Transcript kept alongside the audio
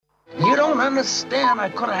understand. I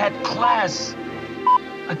could have had class.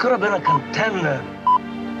 I could have been a contender.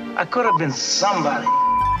 I could have been somebody.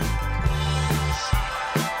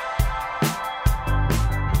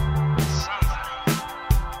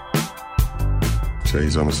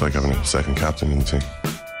 He's almost like having a second captain in the team.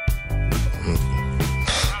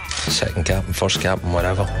 Second captain, first captain,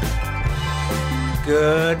 whatever.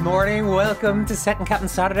 Good morning, welcome to Second Captain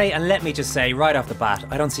Saturday. And let me just say right off the bat,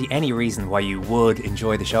 I don't see any reason why you would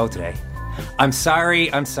enjoy the show today. I'm sorry.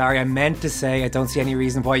 I meant to say I don't see any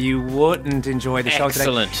reason why you wouldn't enjoy the show today.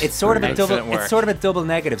 Excellent. It's sort of a double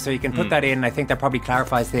negative, so you can put that in. I think that probably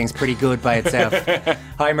clarifies things pretty good by itself.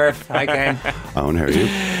 Hi Murph, hi Ken. Owen, how are you?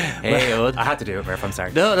 Hey, Owen. I had to do it, Murph, I'm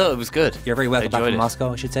sorry. No, it was good. You're very welcome back from it.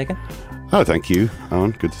 Moscow, I should say, Ken. Oh, thank you,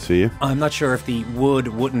 Owen. Good to see you. I'm not sure if the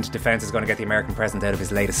wouldn't defence is going to get the American president out of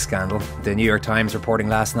his latest scandal. The New York Times reporting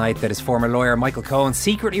last night that his former lawyer Michael Cohen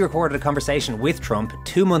secretly recorded a conversation with Trump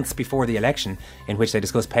 2 months before the election in which they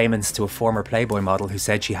discussed payments to a former Playboy model who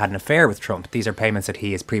said she had an affair with Trump. These are payments that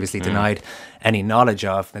he has previously denied any knowledge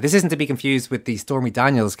of. Now, this isn't to be confused with the Stormy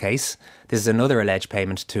Daniels case. This is another alleged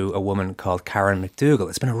payment to a woman called Karen McDougal.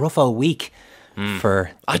 It's been a rough old week.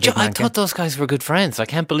 I thought those guys were good friends. I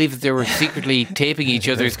can't believe that they were secretly taping each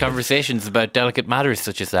other's conversations about delicate matters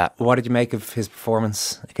such as that. What did you make of his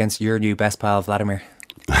performance against your new best pal, Vladimir?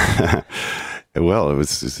 Well, it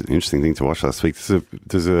was an interesting thing to watch last week.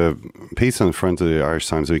 There's a piece on the front of the Irish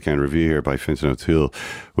Times Weekend Review here by Fintan O'Toole,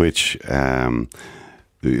 which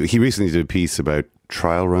he recently did a piece about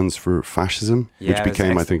trial runs for fascism, which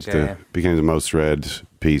became, I think, became the most read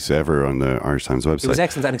piece ever on the Irish Times website. It was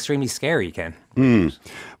excellent and extremely scary, Ken.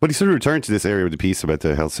 But he sort of returned to this area with the piece about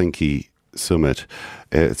the Helsinki summit.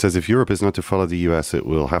 It says, if Europe is not to follow the US, it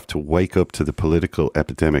will have to wake up to the political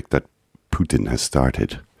epidemic that Putin has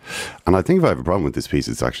started. And I think if I have a problem with this piece,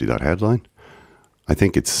 it's actually that headline. I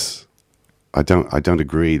think it's... I don't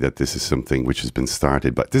agree that this is something which has been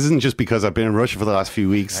started, but this isn't just because I've been in Russia for the last few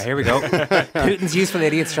weeks. Here we go. Putin's useful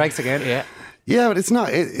idiot strikes again. Yeah, but it's not.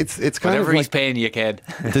 It's kind whatever of he's paying you, kid.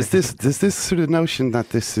 There's this sort of notion that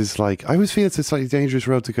this is like, I always feel it's a slightly dangerous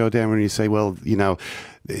road to go down when you say, well, you know,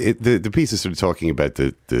 the piece is sort of talking about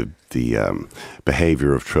the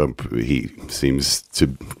behavior of Trump. Putin seems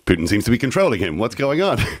to be controlling him. What's going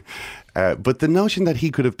on? But the notion that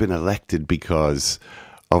he could have been elected because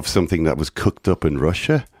of something that was cooked up in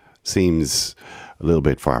Russia seems a little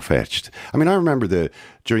bit far-fetched. I mean, I remember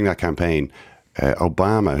during that campaign,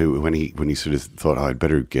 Obama, who when he sort of thought, I'd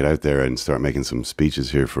better get out there and start making some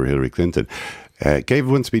speeches here for Hillary Clinton, gave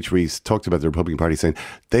one speech where he talked about the Republican Party saying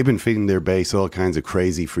they've been feeding their base all kinds of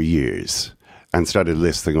crazy for years, and started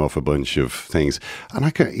listing off a bunch of things. And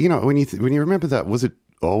when you remember that, was it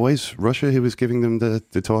always Russia who was giving them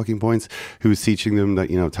the talking points, who was teaching them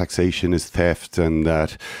that, you know, taxation is theft and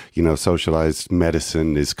that, you know, socialized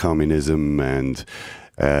medicine is communism and,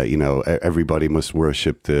 you know, everybody must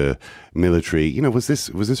worship the military. You know, was this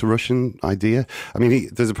a Russian idea? I mean,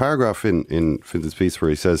 there's a paragraph in Fintan's piece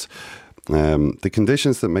where he says, the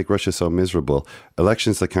conditions that make Russia so miserable,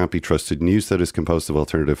 elections that can't be trusted, news that is composed of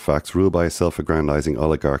alternative facts, ruled by a self-aggrandizing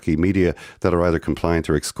oligarchy, media that are either compliant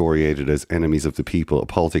or excoriated as enemies of the people, a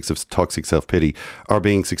politics of toxic self-pity, are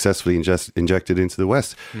being successfully injected into the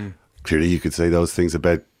West. Clearly, you could say those things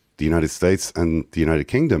about the United States and the United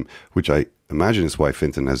Kingdom, which I imagine is why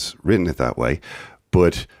Fintan has written it that way.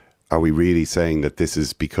 But are we really saying that this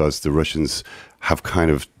is because the Russians have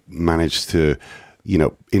kind of managed to, you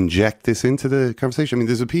know, inject this into the conversation? I mean,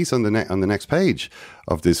 there's a piece on the next page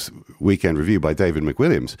of this Weekend Review by David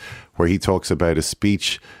McWilliams, where he talks about a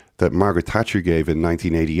speech that Margaret Thatcher gave in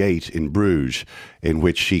 1988 in Bruges, in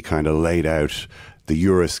which she kind of laid out the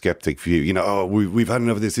Eurosceptic view. You know, we've had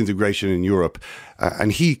enough of this integration in Europe.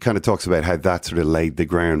 And he kind of talks about how that sort of laid the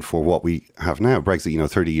ground for what we have now, Brexit, you know,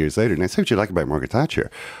 30 years later. And that's what you like about Margaret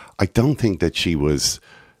Thatcher. I don't think that she was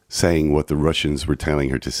saying what the Russians were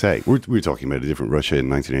telling her to say. We're talking about a different Russia in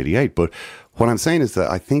 1988. But what I'm saying is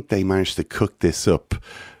that I think they managed to cook this up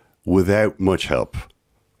without much help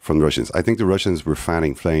from the Russians. I think the Russians were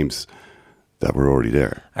fanning flames that were already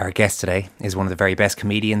there. Our guest today is one of the very best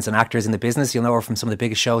comedians and actors in the business. You'll know her from some of the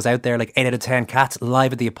biggest shows out there, like 8 out of 10 Cats,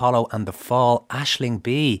 Live at the Apollo and The Fall. Aisling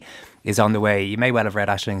Bea is on the way. You may well have read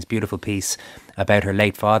Aisling's beautiful piece about her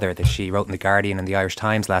late father that she wrote in The Guardian and the Irish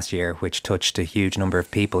Times last year, which touched a huge number of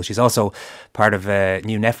people. She's also part of a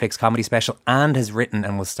new Netflix comedy special and has written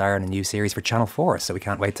and will star in a new series for Channel 4. So we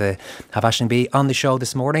can't wait to have Aisling Bea on the show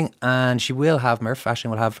this morning. And she will have, Aisling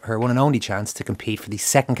will have her one and only chance to compete for the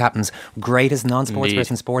Second Captain's greatest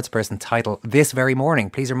sportsperson title this very morning.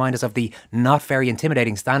 Please remind us of the not very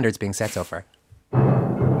intimidating standards being set so far.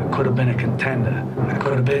 I could have been a contender. I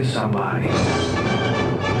could have been somebody.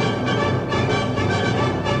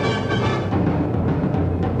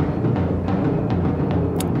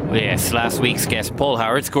 Yes, last week's guest Paul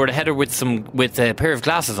Howard scored a header with a pair of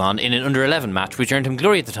glasses on in an under-11 match, which earned him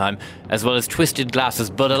glory at the time, as well as twisted glasses,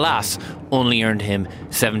 but alas, only earned him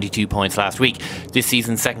 72 points last week. This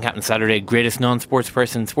season's Second Captain Saturday greatest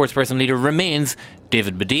sportsperson leader remains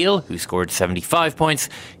David Baddiel, who scored 75 points.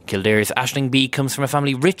 Kildare's Aisling Bea comes from a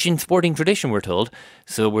family rich in sporting tradition, we're told.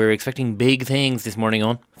 So we're expecting big things this morning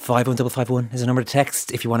on. 51551 is a number to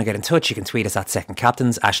text. If you want to get in touch, you can tweet us at Second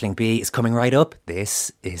Captains. Aisling Bea is coming right up.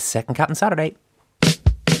 This is Second Captain Saturday.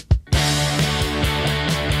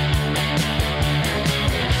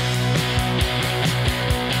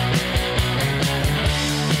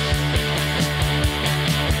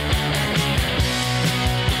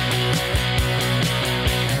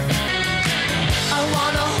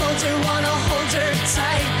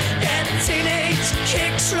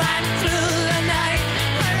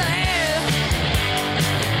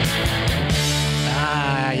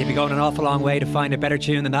 You'd be going an awful long way to find a better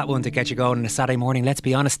tune than that one to get you going on a Saturday morning. Let's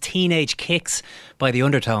be honest, Teenage Kicks by the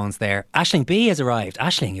Undertones there. Aisling Bea has arrived.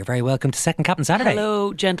 Aisling, you're very welcome to Second Captain Saturday.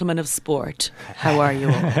 Hello, gentlemen of sport. How are you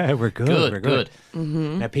all? We're good. We're good.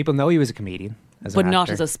 Mm-hmm. Now, people know you as a comedian. But not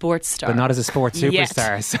as a sports star. But not as a sports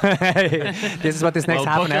superstar. So this is what this next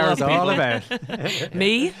half an hour is all about.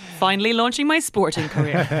 Me finally launching my sporting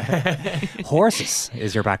career. Horses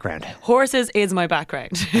is your background. Horses is my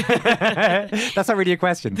background. That's not really a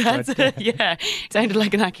question. Yeah, sounded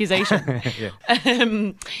like an accusation.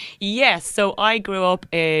 Yes, so I grew up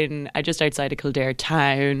in just outside of Kildare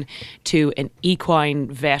town to an equine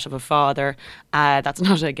vet of a father. That's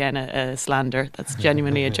not, again, a slander. That's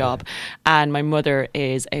genuinely a job. And my mother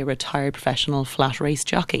is a retired professional flat race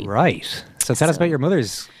jockey. Right. So tell us about your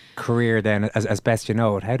mother's career then, as best you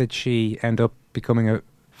know it. How did she end up becoming a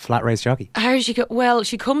flat race jockey? How did she go? Well,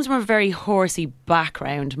 she comes from a very horsey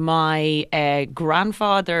background. My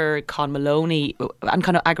grandfather, Con Maloney, and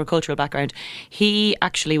kind of agricultural background, he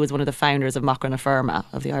actually was one of the founders of Macra na Firma,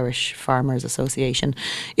 of the Irish Farmers Association.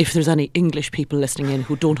 If there's any English people listening in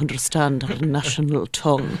who don't understand our national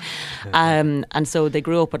tongue. And so they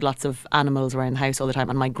grew up with lots of animals around the house all the time.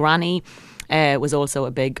 And my granny was also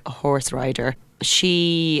a big horse rider.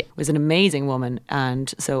 She was an amazing woman,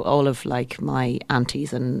 and so all of like my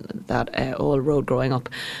aunties and that all rode growing up,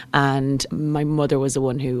 and my mother was the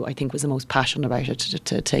one who I think was the most passionate about it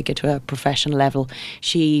to take it to a professional level.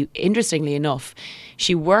 She, interestingly enough,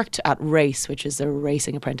 she worked at RACE, which is a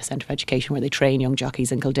Racing Apprentice Centre of Education where they train young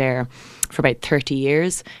jockeys in Kildare, for about 30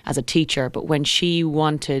 years as a teacher. But when she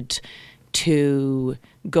wanted to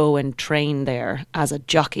go and train there as a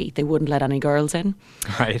jockey, they wouldn't let any girls in.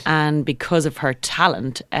 Right. And because of her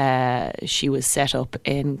talent, she was set up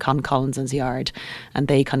in Con Collinson's yard, and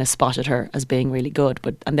they kind of spotted her as being really good.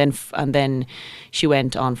 And then she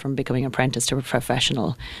went on from becoming apprentice to a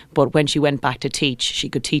professional. But when she went back to teach, she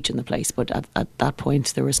could teach in the place. But at that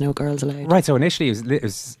point, there was no girls allowed. Right. So initially, it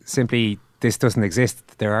was simply, this doesn't exist.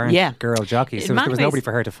 There aren't girl jockeys. So there was nobody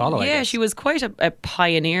for her to follow. Yeah, she was quite a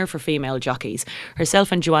pioneer for female jockeys.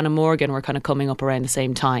 Herself and Joanna Morgan were kind of coming up around the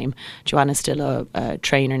same time. Joanna's still a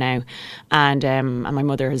trainer now, and my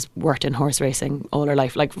mother has worked in horse racing all her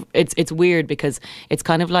life. Like it's weird because it's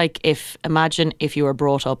kind of like imagine if you were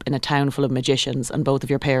brought up in a town full of magicians and both of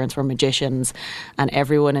your parents were magicians, and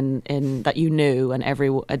everyone in that you knew and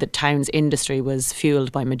the town's industry was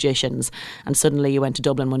fueled by magicians, and suddenly you went to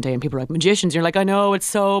Dublin one day and people were like, magicians? You're like, I know, it's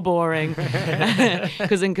so boring.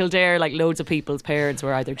 Because in Kildare, like loads of people's parents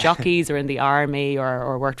were either jockeys or in the army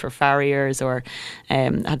or worked for farriers or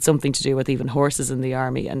had something to do with even horses in the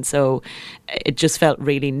army. And so it just felt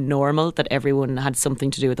really normal that everyone had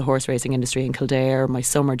something to do with the horse racing industry in Kildare. My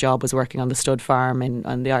summer job was working on the stud farm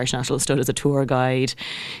on the Irish National Stud as a tour guide.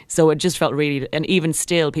 So it just felt really, and even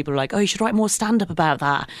still people are like, oh, you should write more stand-up about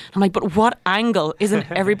that. I'm like, but what angle? Isn't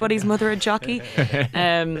everybody's mother a jockey?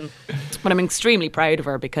 But I'm extremely proud of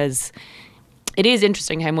her because it is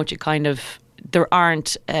interesting how much it kind of,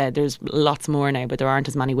 there's lots more now, but there aren't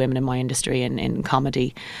as many women in my industry in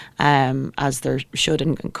comedy as there should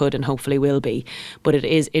and could and hopefully will be. But it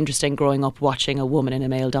is interesting growing up watching a woman in a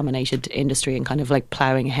male dominated industry and kind of like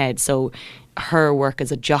ploughing ahead. So her work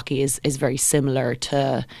as a jockey is very similar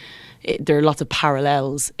to, there are lots of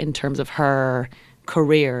parallels in terms of her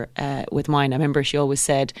career with mine. I remember she always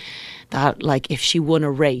said that, like, if she won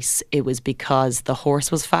a race, it was because the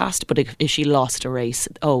horse was fast, but if she lost a race,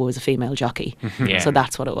 it was a female jockey. Yeah. So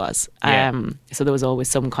that's what it was. Yeah. So there was always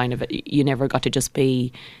some kind of, you never got to just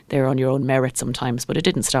be there on your own merit sometimes, but it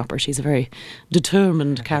didn't stop her. She's a very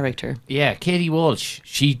determined character. Yeah, Katie Walsh,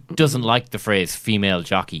 she doesn't like the phrase female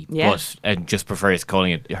jockey, Yeah. but and just prefers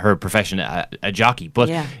calling it her profession a jockey. But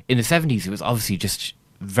Yeah. in the 70s, it was obviously just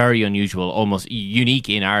very unusual, almost unique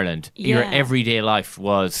in Ireland. Your Yeah. everyday life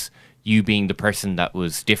was you being the person that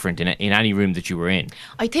was different in any room that you were in.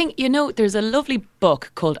 I think, there's a lovely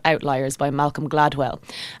book called Outliers by Malcolm Gladwell,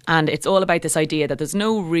 and it's all about this idea that there's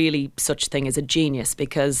no really such thing as a genius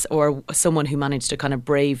or someone who managed to kind of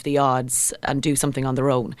brave the odds and do something on their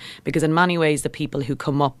own, because in many ways the people who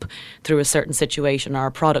come up through a certain situation are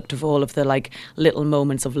a product of all of the like little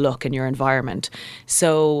moments of luck in your environment.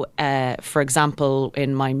 So for example,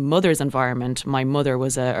 in my mother's environment, my grandmother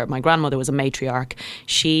was a matriarch.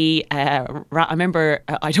 She I remember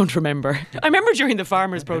during the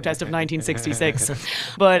farmers' protest of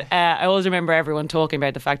 1966, but I always remember everyone talking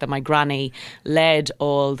about the fact that my granny led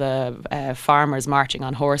all the farmers marching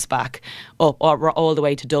on horseback up all the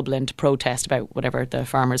way to Dublin to protest about whatever the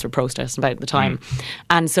farmers were protesting about at the time.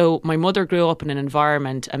 And so my mother grew up in an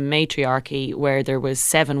environment, a matriarchy, where there was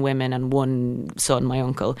 7 women and 1 son, my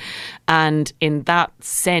uncle. And in that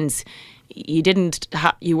sense,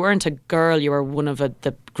 you weren't a girl, you were one of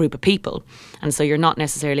the group of people, and so you're not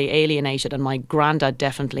necessarily alienated. And my granddad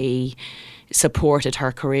definitely supported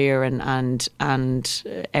her career and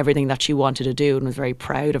everything that she wanted to do, and was very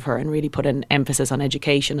proud of her, and really put an emphasis on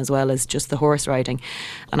education as well as just the horse riding.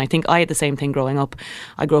 And I think I had the same thing growing up.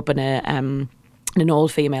 I grew up in an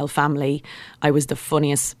all-female family. I was the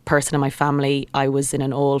funniest person in my family. I was in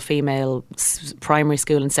an all-female primary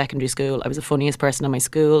school and secondary school. I was the funniest person in my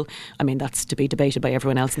school. I mean, that's to be debated by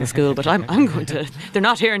everyone else in the school, but I'm going to... They're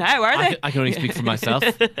not here now, are they? I can only speak for myself.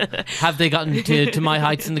 Have they gotten to my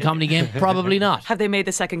heights in the comedy game? Probably not. Have they made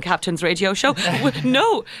the second Captain's radio show?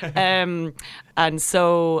 No. And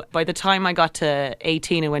so by the time I got to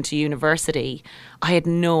 18 and went to university, I had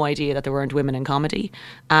no idea that there weren't women in comedy.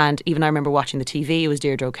 And even I remember watching the TV, it was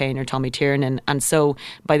Deirdre O'Kane or Tommy Tiernan. And so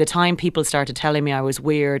by the time people started telling me I was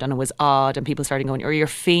weird and it was odd, and people started going, or you're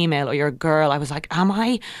female or you're a girl, I was like, am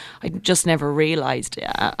I? I just never realised.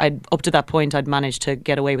 Up to that point, I'd managed to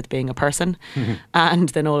get away with being a person. Mm-hmm. And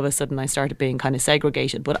then all of a sudden I started being kind of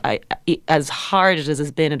segregated. But as hard as it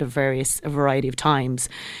has been at a variety of times,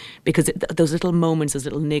 because those little moments, those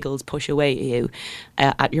little niggles push away at you,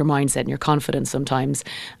 at your mindset and your confidence sometimes.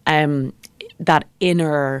 That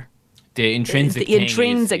inner... The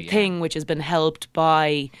intrinsic thing which has been helped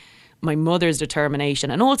by my mother's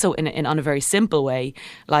determination, and also on a very simple way.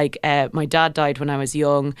 Like my dad died when I was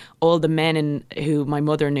young. All the men who my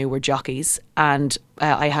mother knew were jockeys, and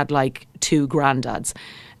I had like 2 granddads.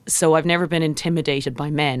 So I've never been intimidated by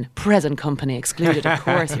men, present company excluded, of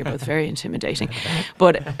course. You're both very intimidating.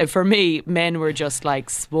 But for me, men were just like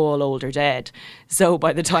small, older dead. So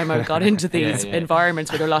by the time I got into these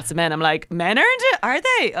environments where there are lots of men, I'm like, men aren't it? Are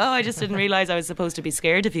they? Oh, I just didn't realise I was supposed to be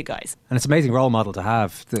scared of you guys. And it's an amazing role model to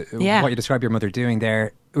have. What you describe your mother doing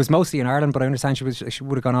there. It was mostly in Ireland, but I understand she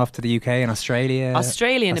would have gone off to the UK and Australia.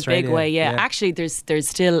 Australia in a big way, yeah. Actually, there's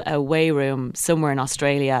still a weigh room somewhere in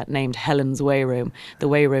Australia named Helen's Weigh Room. The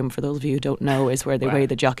weigh room, for those of you who don't know, is where they weigh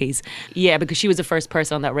the jockeys. Yeah, because she was the first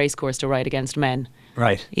person on that race course to ride against men.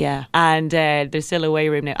 Right. Yeah. And there's still a weigh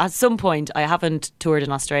room now. At some point, I haven't toured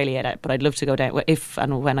in Australia yet, but I'd love to go down. If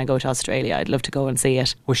and when I go to Australia, I'd love to go and see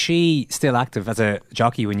it. Was she still active as a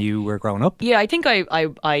jockey when you were growing up? Yeah, I think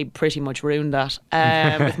I pretty much ruined that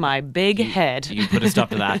with my big head. You put a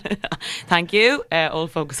stop to that. Thank you. All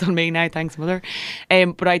focus on me now. Thanks, Mother.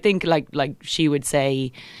 But I think like she would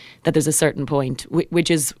say that there's a certain point,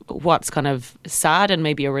 which is what's kind of sad and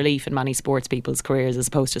maybe a relief in many sports people's careers, as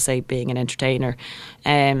opposed to, say, being an entertainer,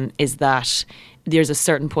 is that there's a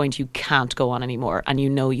certain point you can't go on anymore, and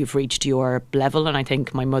you've reached your level. And I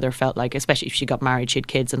think my mother felt like, especially if she got married, she had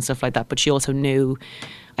kids and stuff like that, but she also knew,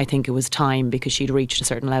 I think it was time, because she'd reached a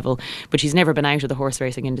certain level. But she's never been out of the horse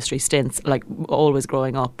racing industry since, like always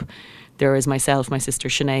growing up. There is myself, my sister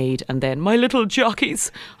Sinead, and then my little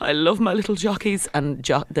jockeys. I love my little jockeys. And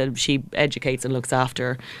she educates and looks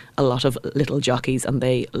after a lot of little jockeys, and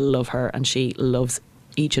they love her, and she loves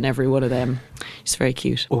each and every one of them. She's very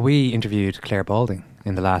cute. Well, we interviewed Claire Balding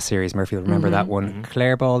in the last series. Murphy will remember that one.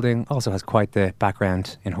 Claire Balding also has quite the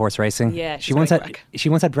background in horse racing. Yeah, she once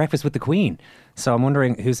had breakfast with the Queen. So I'm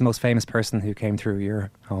wondering who's the most famous person who came through your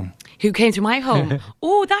home? Who came through my home?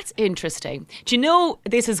 Oh, that's interesting. Do you know,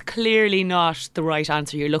 this is clearly not the right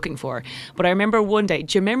answer you're looking for. But I remember one day,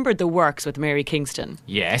 do you remember The Works with Mary Kingston?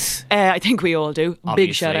 Yes. I think we all do. Obviously.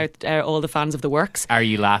 Big shout out all the fans of The Works. Are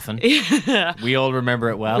you laughing? We all remember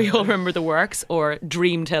it well. We all remember The Works, or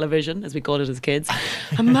Dream Television, as we called it as kids.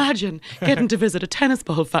 Imagine getting to visit a tennis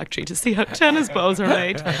ball factory to see how tennis balls are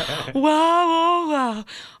made. Wow, oh wow.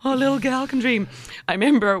 Oh, little gal can dream. I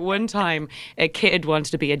remember one time a kid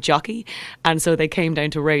wanted to be a jockey, and so they came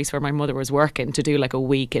down to race where my mother was working to do like a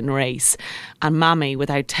week in race. And Mammy,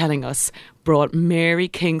 without telling us, brought Mary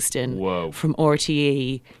Kingston from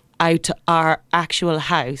RTE out to our actual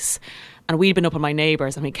house. And we'd been up on my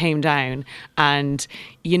neighbours, and we came down, and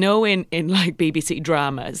you know in like BBC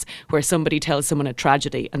dramas where somebody tells someone a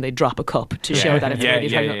tragedy and they drop a cup to show that it's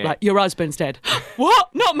really like, your husband's dead. What?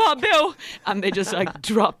 Not my Bill. And they just like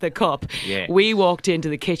drop the cup. We walked into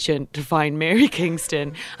the kitchen to find Mary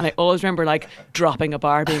Kingston, and I always remember like dropping a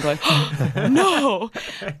Barbie and going, oh, no.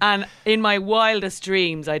 And in my wildest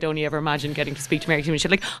dreams, I'd only ever imagine getting to speak to Mary Kingston.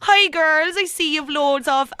 She'd like, hi girls, I see you've loads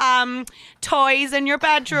of toys in your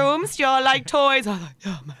bedrooms. Do you all like toys? I was like,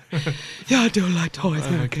 yeah, man. Yeah, I do like toys,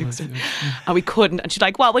 Mary Kingston. And we couldn't. And she's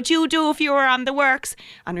like, what would you do if you were on The Works?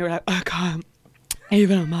 And we were like, I can't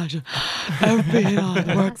even imagine ever being on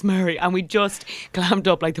The Works, Mary. And we just clammed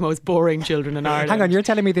up like the most boring children in Ireland. Hang on, you're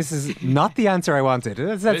telling me this is not the answer I wanted.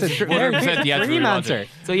 That's a 100% the answer we wanted.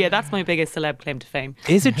 So yeah, that's my biggest celeb claim to fame.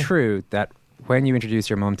 Is it true that when you introduced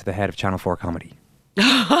your mum to the head of Channel 4 Comedy?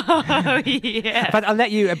 Yeah. But I'll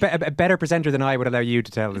let you, a better presenter than I would allow you to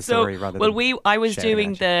tell the story rather than I was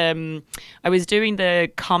doing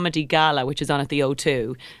the comedy gala, which is on at the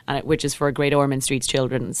O2, and which is for Great Ormond Street's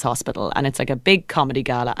Children's Hospital, and it's like a big comedy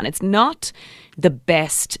gala, and it's not the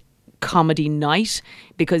best comedy night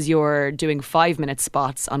because you're doing 5-minute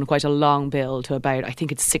spots on quite a long bill to about, I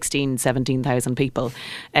think it's 17,000 people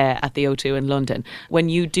at the O2 in London. When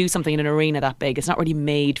you do something in an arena that big, it's not really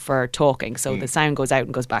made for talking, so the sound goes out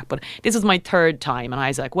and goes back. But this was my third time, and I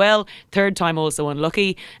was like, well, third time also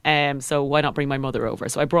unlucky, so why not bring my mother over?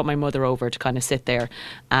 So I brought my mother over to kind of sit there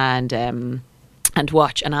and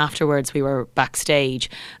watch, and afterwards we were backstage,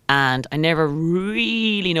 and I never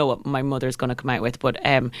really know what my mother's going to come out with, but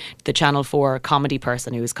the Channel 4 comedy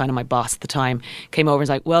person, who was kind of my boss at the time, came over and was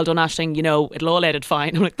like, well done Aisling, you know, it'll all edit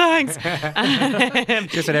fine. I'm like, thanks.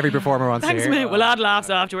 Just what every performer wants to hear. Thanks, mate. We'll add laughs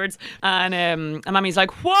afterwards. And Mammy's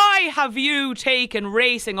like, why have you taken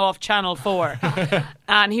racing off Channel 4?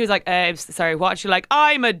 And he was like, sorry, what? She's like,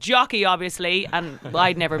 I'm a jockey, obviously. And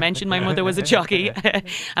I'd never mentioned my mother was a jockey.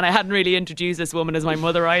 And I hadn't really introduced this woman as my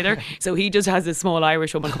mother either. So he just has this small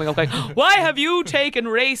Irish woman coming up like, why have you taken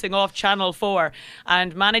racing off Channel 4?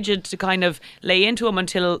 And managed to kind of lay into him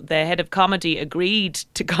until the head of comedy agreed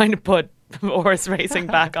to kind of put horse racing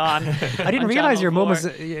back on. I didn't realise your mum was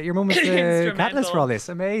the catalyst for all this.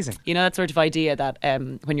 Amazing. You know that sort of idea that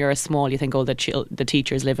when you're small you think, oh, the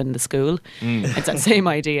teachers live in the school. It's that same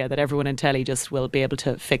idea that everyone in telly just will be able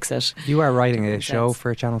to fix it. You are writing a show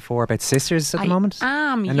for Channel 4 about sisters at the moment?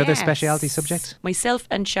 Another speciality subject? Myself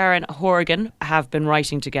and Sharon Horgan have been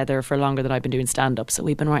writing together for longer than I've been doing stand-up. So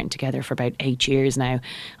we've been writing together for about 8 years now.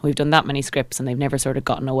 We've done that many scripts and they've never sort of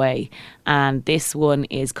gotten away. And this one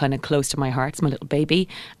is kind of close to my heart. It's my little baby,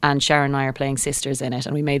 and Sharon and I are playing sisters in it,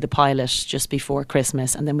 and we made the pilot just before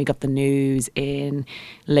Christmas, and then we got the news in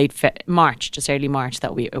late March, just early March,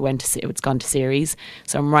 that it's gone to series.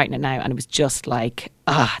 So I'm writing it now, and it was just like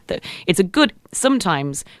it's a good,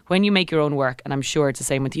 sometimes when you make your own work, and I'm sure it's the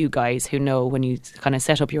same with you guys who know when you kind of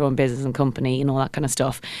set up your own business and company and all that kind of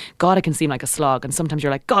stuff, God, it can seem like a slog, and sometimes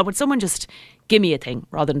you're like, God, would someone just give me a thing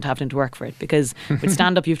rather than having to work for it? Because with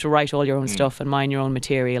stand-up you have to write all your own stuff and mine your own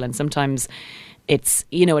material, and sometimes it's,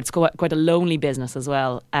 you know, it's quite a lonely business as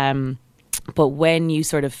well. But when you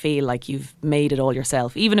sort of feel like you've made it all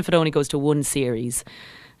yourself, even if it only goes to one series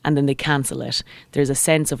and then they cancel it, there's a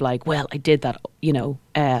sense of like, well, I did that, you know,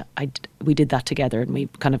 we did that together and we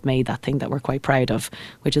kind of made that thing that we're quite proud of,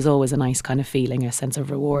 which is always a nice kind of feeling, a sense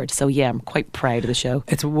of reward. So yeah, I'm quite proud of the show.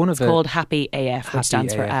 It's called Happy AF, which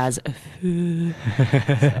stands for as so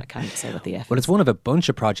I can't say what the F Well, it's one of a bunch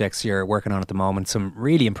of projects you're working on at the moment, some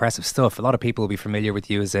really impressive stuff. A lot of people will be familiar with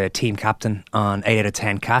you as a team captain on 8 out of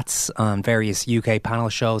 10 Cats, on various UK panel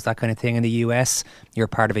shows, that kind of thing in the US. You're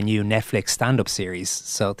part of a new Netflix stand-up series,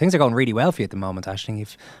 so things are going really well for you at the moment, Aisling.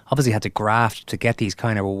 You've obviously had to graft to get these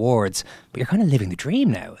kind of rewards, but you're kind of living the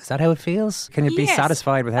dream now. Is that how it feels? Can you be Yes.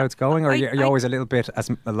 satisfied with how it's going, or are you always a little bit, as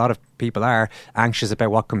a lot of people are, anxious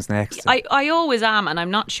about what comes next? I always am, and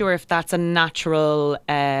I'm not sure if that's a natural.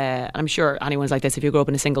 I'm sure anyone's like this. If you grow up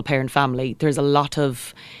in a single parent family, there's a lot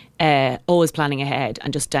of always planning ahead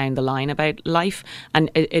and just down the line about life.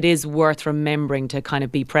 And it is worth remembering to kind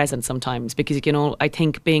of be present sometimes, because, you know, I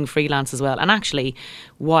think being freelance as well. And actually,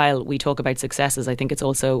 while we talk about successes, I think it's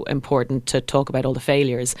also important to talk about all the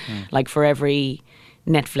failures. Like for every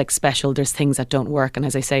Netflix special, there's things that don't work. And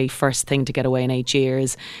as I say, first thing to get away in 8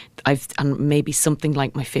 years. And maybe something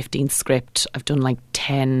like my 15th script. I've done like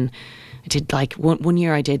 10. I did like one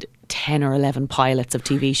year I did 10 or 11 pilots of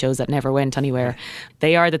TV shows that never went anywhere.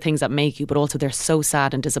 They are the things that make you, but also they're so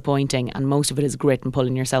sad and disappointing, and most of it is grit and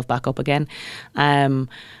pulling yourself back up again. And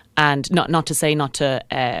not to say not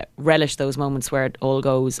to relish those moments where it all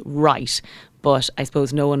goes right, but I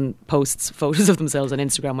suppose no one posts photos of themselves on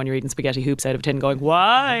Instagram when you're eating spaghetti hoops out of a tin going,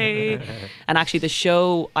 why? And actually the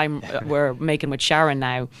show we're making with Sharon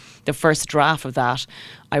now, the first draft of that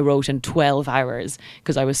I wrote in 12 hours,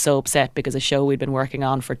 because I was so upset because a show we'd been working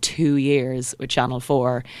on for 2 years with Channel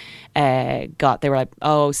 4 they were like,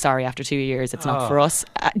 oh, sorry, after 2 years it's not for us.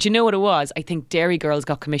 Do you know what it was? I think Dairy Girls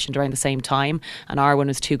got commissioned around the same time, and our one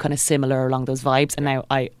was too kind of similar along those vibes, and now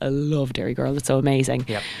I love Dairy Girls, it's so amazing.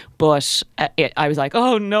 Yep. But I was like,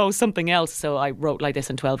 oh no, something else. So I wrote like this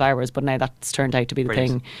in 12 hours, but now that's turned out to be the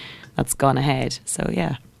thing that's gone ahead. So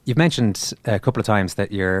yeah. You've mentioned a couple of times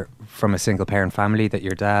that you're from a single parent family, that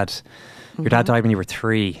your dad died when you were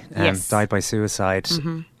 3, died by suicide.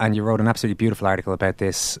 And you wrote an absolutely beautiful article about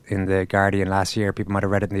this in The Guardian last year. People might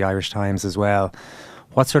have read it in the Irish Times as well.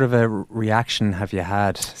 What sort of a reaction have you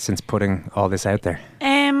had since putting all this out there?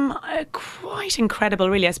 Quite incredible,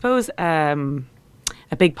 really. I suppose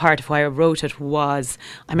a big part of why I wrote it was,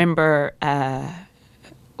 I remember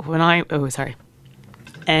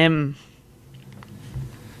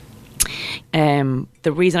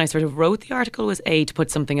the reason I sort of wrote the article was to put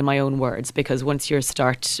something in my own words, because once you're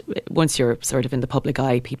sort of in the public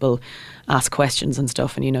eye, people ask questions and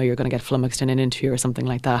stuff, and you know you're going to get flummoxed in an interview or something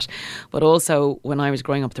like that. But also, when I was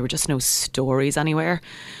growing up, there were just no stories anywhere,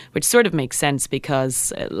 which sort of makes sense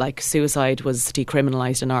because like suicide was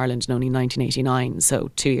decriminalised in Ireland in only 1989, so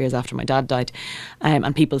 2 years after my dad died,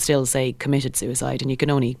 and people still say committed suicide, and you can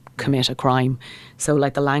only commit a crime. So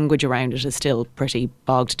like the language around it is still pretty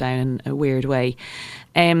bogged down in a weird way.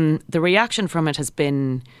 The reaction from it has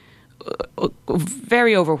been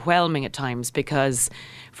very overwhelming at times, because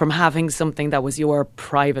from having something that was your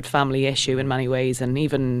private family issue in many ways, and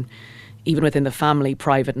even within the family,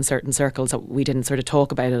 private in certain circles, that we didn't sort of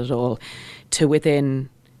talk about it at all, to within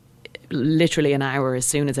literally an hour, as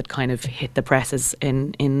soon as it kind of hit the presses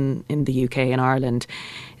in the UK and Ireland,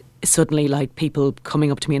 suddenly like people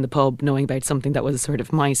coming up to me in the pub knowing about something that was sort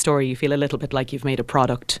of my story, you feel a little bit like you've made a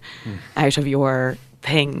product out of your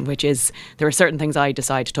thing, which is, there are certain things I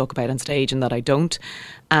decide to talk about on stage and that I don't,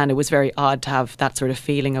 and it was very odd to have that sort of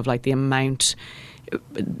feeling of like the amount,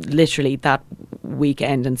 literally that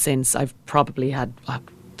weekend and since, I've probably had,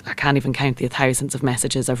 I can't even count the thousands of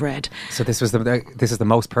messages I've read. So this is the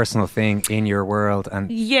most personal thing in your world, and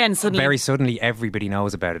very suddenly everybody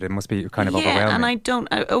knows about it. It must be kind of overwhelming.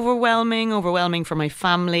 And overwhelming for my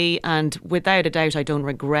family, and without a doubt I don't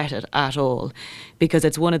regret it at all, because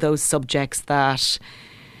it's one of those subjects that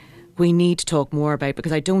we need to talk more about,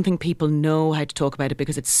 because I don't think people know how to talk about it,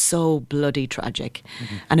 because it's so bloody tragic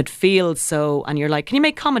and it feels so, and you're like, can you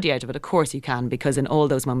make comedy out of it? Of course you can, because in all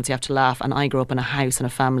those moments you have to laugh, and I grew up in a house and a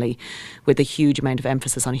family with a huge amount of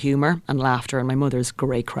emphasis on humour and laughter, and my mother's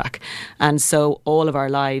great crack, and so all of our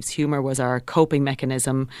lives humour was our coping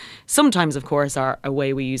mechanism. Sometimes of course a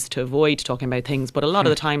way we used to avoid talking about things, but a lot of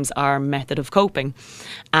the times our method of coping,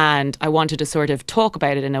 and I wanted to sort of talk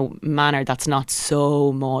about it in a manner that's not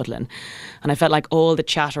so maudlin. And I felt like all the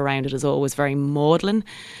chat around it is always very maudlin,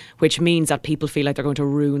 which means that people feel like they're going to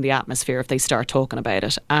ruin the atmosphere if they start talking about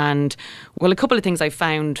it. And well, a couple of things I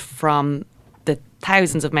found from the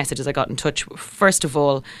thousands of messages I got in touch. First of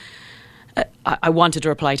all, I wanted to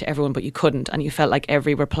reply to everyone, but you couldn't, and you felt like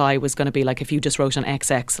every reply was going to be like if you just wrote an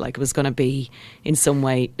XX, like it was going to be in some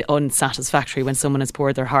way unsatisfactory when someone has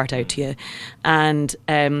poured their heart out to you. And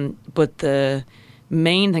but the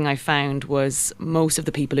main thing I found was most of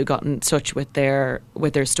the people who got in touch with their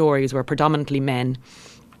stories were predominantly men.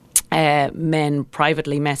 Men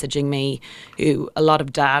privately messaging me, who, a lot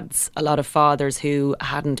of dads, a lot of fathers who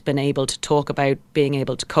hadn't been able to talk about being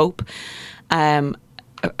able to cope.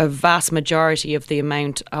 a vast majority of the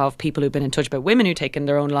amount of people who've been in touch about women who've taken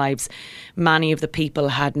their own lives, many of the people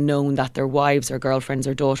had known that their wives or girlfriends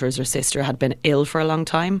or daughters or sister had been ill for a long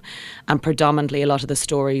time. And predominantly a lot of the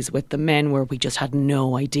stories with the men were, we just had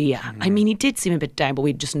no idea. I mean, he did seem a bit down, but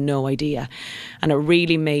we had just no idea. And it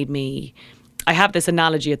really made me... I have this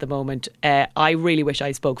analogy at the moment. I really wish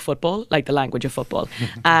I spoke football, like the language of football.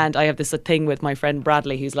 And I have this thing with my friend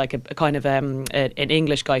Bradley, who's like a kind of an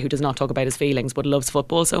English guy who does not talk about his feelings but loves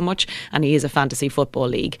football so much. And he is a fantasy football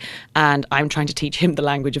league. And I'm trying to teach him the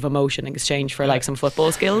language of emotion in exchange for like some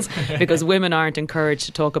football skills, because women aren't encouraged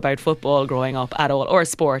to talk about football growing up at all, or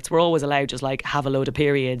sports. We're always allowed just like have a load of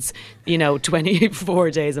periods,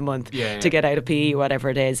 24 days a month to get out of PE, whatever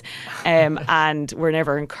it is. And we're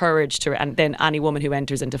never encouraged to. And then any woman who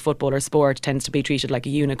enters into football or sport tends to be treated like a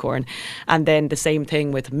unicorn. And then the same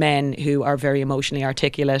thing with men who are very emotionally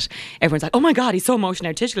articulate. Everyone's like, oh my God, he's so emotionally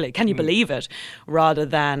articulate. Can you believe it? Rather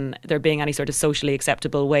than there being any sort of socially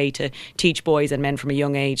acceptable way to teach boys and men from a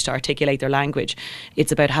young age to articulate their language.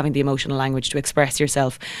 It's about having the emotional language to express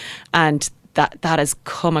yourself. And that has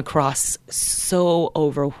come across so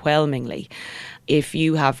overwhelmingly. If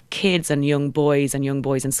you have kids and young boys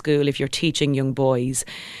in school, if you're teaching young boys,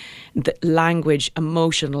 the language,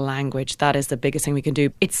 emotional language, that is the biggest thing we can do.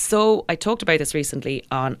 I talked about this recently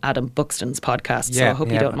on Adam Buxton's podcast, so I hope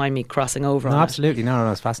you don't mind me crossing over on absolutely. No,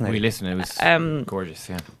 it's fascinating. We listened, it was gorgeous,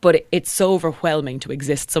 yeah. But it's so overwhelming to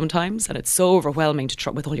exist sometimes, and it's so overwhelming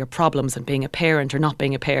to with all your problems and being a parent or not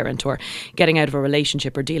being a parent or getting out of a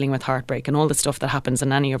relationship or dealing with heartbreak and all the stuff that happens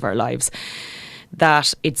in any of our lives,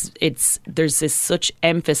 that there's this such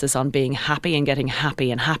emphasis on being happy and getting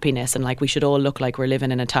happy and happiness, and like we should all look like we're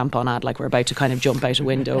living in a tampon ad, like we're about to kind of jump out a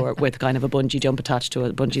window or with kind of a bungee thing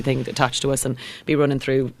attached to us and be running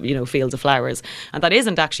through fields of flowers. And that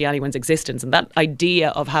isn't actually anyone's existence. And that idea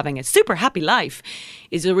of having a super happy life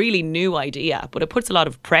is a really new idea, but it puts a lot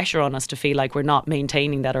of pressure on us to feel like we're not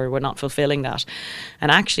maintaining that or we're not fulfilling that.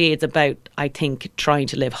 And actually it's about, I think, trying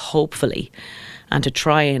to live hopefully, and to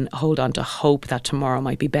try and hold on to hope that tomorrow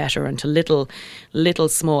might be better, and to little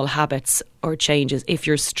small habits or changes. If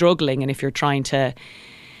you're struggling and if you're trying to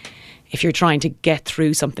get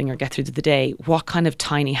through something or get through the day, what kind of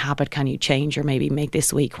tiny habit can you change or maybe make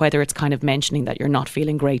this week? Whether it's kind of mentioning that you're not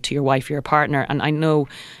feeling great to your wife or your partner. And I know,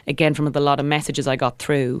 again, from a lot of messages I got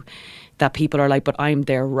through, that people are like, but I'm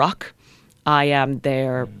their rock. I am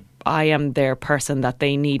their person that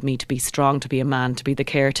they need me to be strong, to be a man, to be the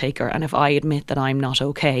caretaker. And if I admit that I'm not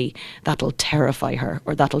okay, that'll terrify her,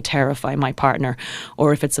 or that'll terrify my partner.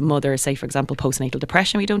 Or if it's a mother, say for example postnatal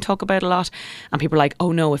depression, we don't talk about a lot, and people are like,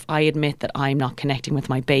 oh no, if I admit that I'm not connecting with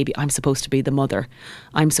my baby, I'm supposed to be the mother,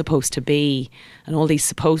 I'm supposed to be, and all these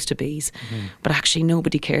supposed to be's. But actually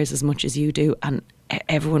nobody cares as much as you do, and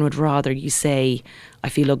everyone would rather you say, I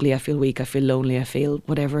feel ugly, I feel weak, I feel lonely, I feel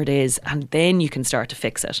whatever it is, and then you can start to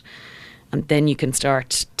fix it. And then you can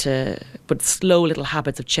start to, but slow little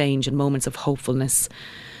habits of change and moments of hopefulness,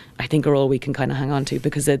 I think, are all we can kind of hang on to,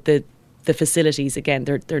 because the facilities, again,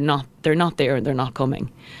 they're not there and they're not coming.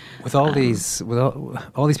 With all these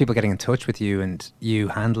people getting in touch with you and you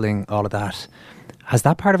handling all of that, has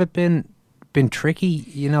that part of it been tricky?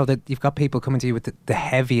 That you've got people coming to you with the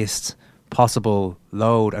heaviest possible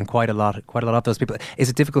load, and quite a lot of those people. Is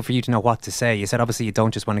it difficult for you to know what to say? You said obviously you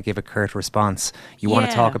don't just want to give a curt response, you want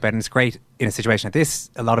to talk about it, and it's great in a situation like this,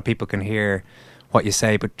 a lot of people can hear what you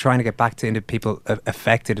say, but trying to get back to people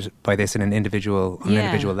affected by this in an individual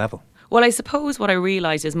level. Well, I suppose what I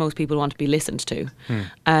realise is most people want to be listened to,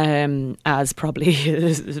 as probably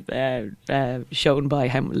shown by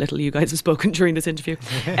how little you guys have spoken during this interview.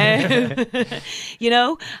 And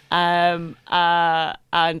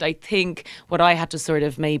I think what I had to sort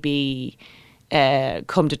of maybe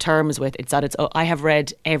come to terms with, it's that I have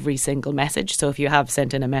read every single message. So if you have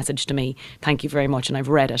sent in a message to me, thank you very much, and I've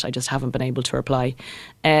read it. I just haven't been able to reply.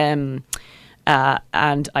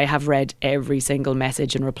 And I have read every single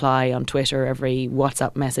message and reply on Twitter, every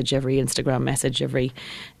WhatsApp message, every Instagram message, every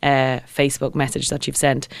Facebook message that you've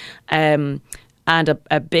sent. And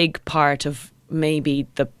a big part of maybe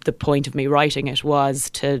the point of me writing it was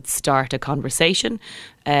to start a conversation,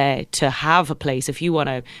 to have a place. If you want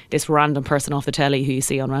to, this random person off the telly who you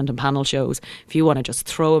see on random panel shows, if you want to just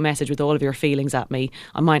throw a message with all of your feelings at me,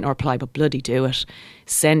 I might not reply, but bloody do it.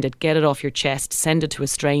 Send it, get it off your chest, send it to a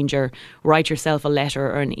stranger, write yourself a letter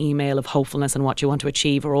or an email of hopefulness and what you want to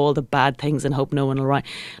achieve, or all the bad things and hope no one will write.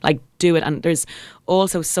 Like, do it. And there's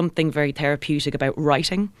also something very therapeutic about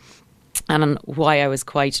writing. And why I was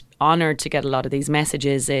quite honoured to get a lot of these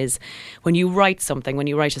messages is when you write something, when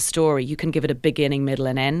you write a story, you can give it a beginning, middle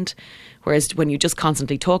and end. Whereas when you just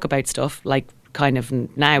constantly talk about stuff, like kind of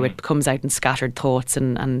now it comes out in scattered thoughts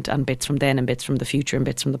and bits from then and bits from the future and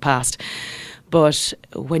bits from the past. But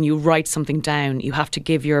when you write something down, you have to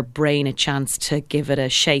give your brain a chance to give it a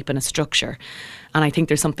shape and a structure. And I think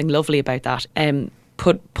there's something lovely about that.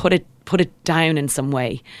 Put it down in some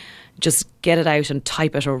way. Just get it out and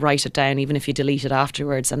type it or write it down, even if you delete it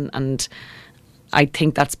afterwards. And I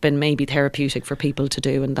think that's been maybe therapeutic for people to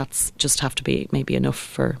do, and that's just have to be maybe enough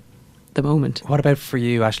for the moment. What about for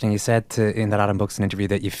you, Aisling? You said in that Adam Buxton interview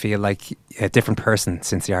that you feel like a different person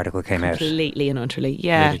since the article came out. Completely and utterly.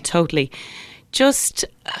 Yeah, really? Totally. Just,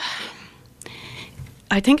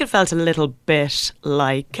 I think it felt a little bit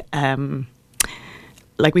like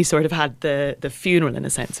we sort of had the funeral in a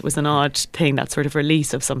sense. It was an odd thing, that sort of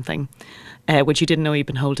release of something which you didn't know you'd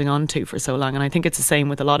been holding on to for so long. And I think it's the same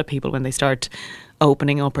with a lot of people when they start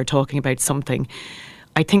opening up or talking about something.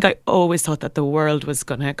 I think I always thought that the world was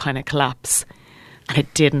going to kind of collapse, and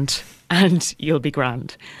it didn't, and you'll be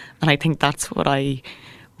grand. And I think that's what I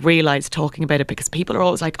realised talking about it, because people are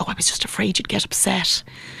always like, oh, I was just afraid you'd get upset.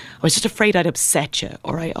 I was just afraid I'd upset you.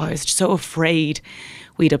 Or I was so afraid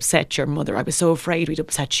we'd upset your mother. I was so afraid we'd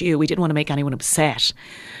upset you. We didn't want to make anyone upset.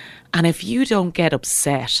 And if you don't get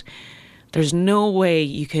upset, there's no way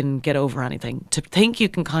you can get over anything. To think you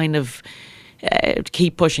can kind of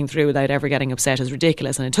keep pushing through without ever getting upset is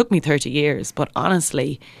ridiculous. And it took me 30 years. But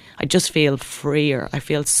honestly, I just feel freer. I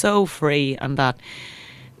feel so free, and that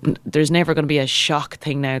there's never going to be a shock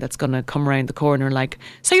thing now that's going to come around the corner like,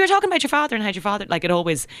 so you were talking about your father and how'd your father, like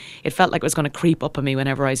it felt like it was going to creep up on me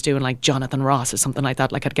whenever I was doing like Jonathan Ross or something like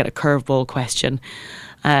that, like I'd get a curveball question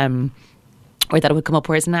or that it would come up,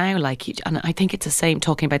 whereas now and I think it's the same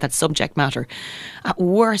talking about that subject matter. At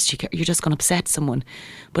worst you're just going to upset someone,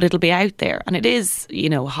 but it'll be out there, and it is,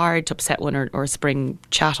 hard to upset one or spring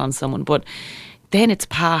chat on someone, but then it's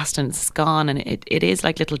past and it's gone, and it is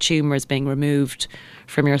like little tumours being removed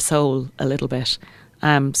from your soul a little bit.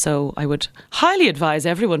 So I would highly advise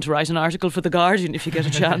everyone to write an article for The Guardian if you get a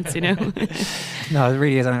chance, No, it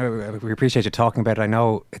really is. We appreciate you talking about it. I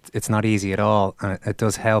know it's not easy at all, and it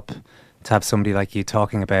does help to have somebody like you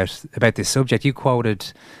talking about this subject. You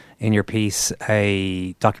quoted in your piece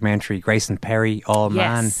a documentary, Grayson Perry, All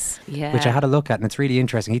Man, which I had a look at, and it's really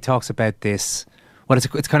interesting. He talks about this. Well,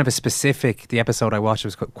 it's kind of a specific, the episode I watched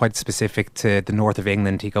was quite specific to the north of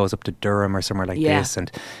England. He goes up to Durham or somewhere like this, and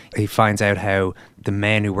he finds out how the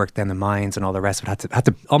men who worked down the mines and all the rest of it had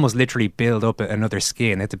to almost literally build up another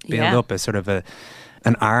skin. They had to build up a sort of an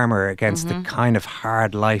armour against the kind of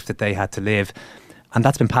hard life that they had to live. And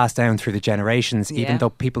that's been passed down through the generations, even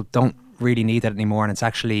though people don't really need that anymore, and it's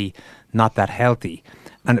actually not that healthy.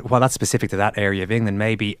 And while that's specific to that area of England,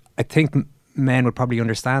 maybe, I think men would probably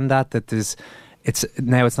understand that there's... It's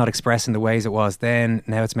not expressed in the ways it was then.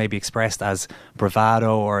 Now it's maybe expressed as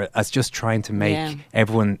bravado or as just trying to make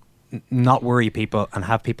everyone not worry people and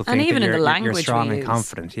have people think that you're strong and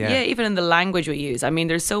confident. Yeah, even in the language we use. I mean,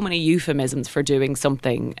 there's so many euphemisms for doing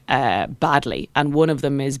something badly, and one of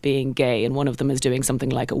them is being gay, and one of them is doing something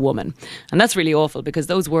like a woman. And that's really awful, because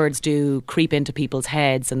those words do creep into people's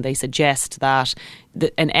heads, and they suggest that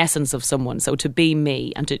an essence of someone. So to be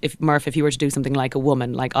me, and if you were to do something like a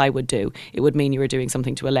woman, like I would do, it would mean you were doing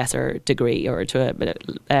something to a lesser degree or to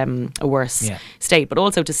a worse state. But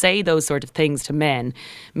also to say those sort of things to men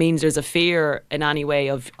means there's a fear in any way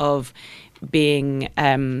of being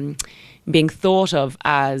thought of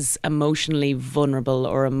as emotionally vulnerable,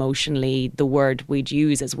 or emotionally, the word we'd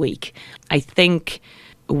use as weak. I think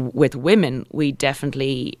with women, we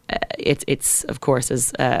definitely, it's of course,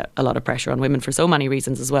 there's a lot of pressure on women for so many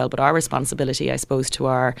reasons as well, but our responsibility, I suppose, to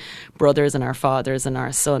our brothers and our fathers and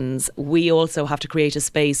our sons, we also have to create a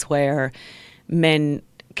space where men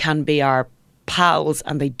can be our pals,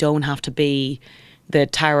 and they don't have to be the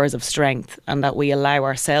towers of strength, and that we allow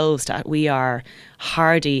ourselves to, we are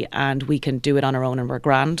hardy and we can do it on our own and we're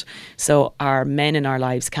grand. So our men in our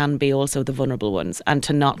lives can be also the vulnerable ones, and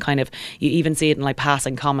to not kind of, you even see it in like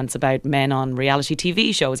passing comments about men on reality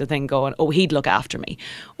TV shows, a thing going, oh, he'd look after me,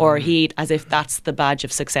 or he'd, as if that's the badge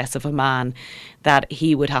of success of a man, that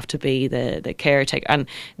he would have to be the caretaker. And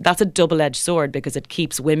that's a double-edged sword, because it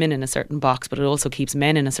keeps women in a certain box, but it also keeps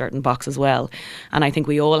men in a certain box as well. And I think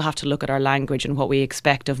we all have to look at our language and what we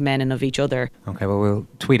expect of men and of each other. Okay, well, we'll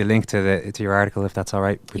tweet a link to your article if that's all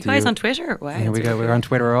right with you. Guys on Twitter? Wow. Yeah, we're on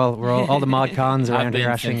Twitter. We're all the mod cons around here,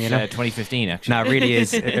 Aisling. 2015, actually. No, it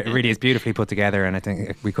really is beautifully put together, and I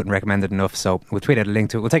think we couldn't recommend it enough. So we'll tweet out a link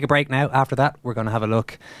to it. We'll take a break now. After that, we're going to have a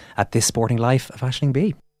look at this sporting life of Aisling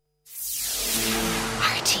Bea.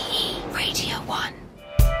 RTE Radio 1.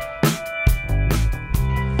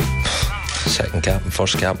 Second cap and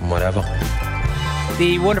first cap and whatever.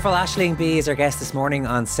 The wonderful Aisling Bea is our guest this morning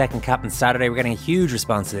on Second Captain Saturday. We're getting a huge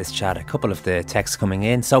response to this chat. A couple of the texts coming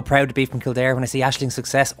in. So proud to be from Kildare. When I see Aisling's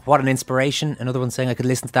success, what an inspiration. Another one saying I could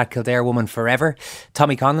listen to that Kildare woman forever.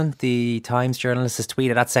 Tommy Conlon, the Times journalist, has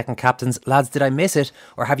tweeted at Second Captains, lads, did I miss it?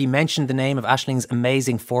 Or have you mentioned the name of Aisling's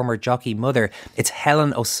amazing former jockey mother? It's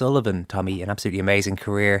Helen O'Sullivan, Tommy. An absolutely amazing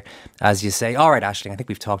career, as you say. All right, Aisling, I think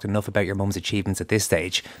we've talked enough about your mum's achievements at this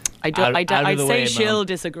stage. I'd the say way, she'll Mum.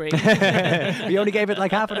 disagree. We only gave it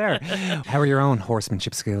like half an hour. How are your own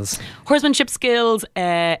horsemanship skills? Horsemanship skills,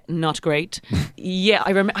 not great. Yeah,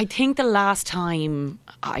 I think the last time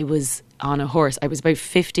I was on a horse, I was about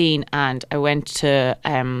 15, and I went to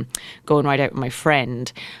go and ride out with my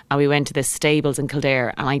friend, and we went to the stables in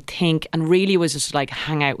Kildare, and really was just like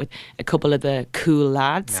hang out with a couple of the cool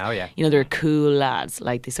lads. Oh, yeah. You know, they're cool lads,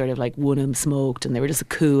 like they sort of like one of them smoked, and they were just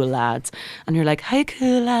cool lads, and you're like, hi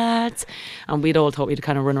cool lads, and we'd all thought we'd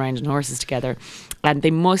kind of run around on horses together. And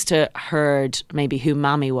they must have heard maybe who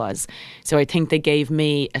Mammy was. So I think they gave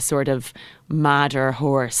me a sort of madder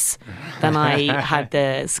horse than I had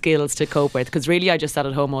the skills to cope with. Because really I just sat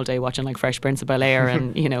at home all day watching like Fresh Prince of Bel-Air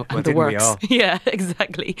and, you know, and the didn't we works. all? Yeah,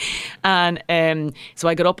 exactly. And so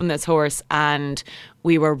I got up on this horse and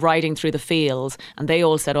we were riding through the fields and they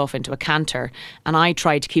all set off into a canter and I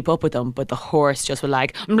tried to keep up with them, but the horse just was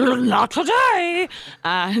like, not today,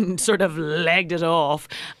 and sort of legged it off,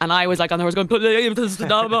 and I was like on the horse going,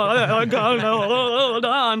 hold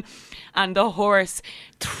on, and the horse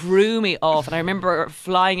threw me off, and I remember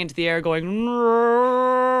flying into the air going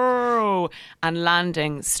no, and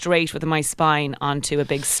landing straight with my spine onto a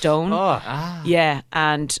big stone. Yeah,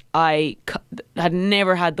 and I had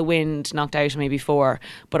never had the wind knocked out of me before,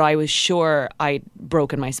 but I was sure I'd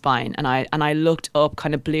broken my spine, and I looked up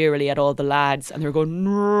kind of blearily at all the lads, and they were going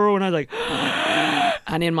no, and I was like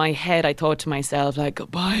and in my head I thought to myself like,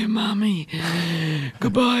 goodbye Mammy,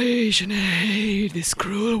 goodbye Sinead, this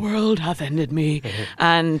cruel world hath ended me.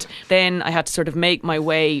 And then I had to sort of make my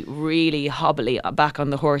way really hobbly back on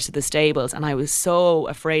the horse to the stables, and I was so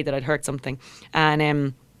afraid that I'd hurt something.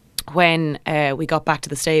 And when we got back to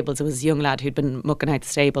the stables, it was a young lad who'd been mucking out the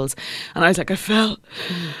stables, and I was like, I fell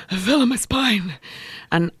on my spine,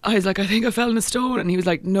 and I was like, I think I fell in a stone, and he was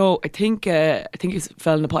like, no, I think you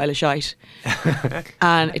fell in a pile of shite.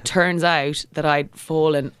 And it turns out that I'd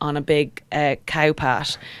fallen on a big cow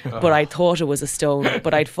pat, but I thought it was a stone,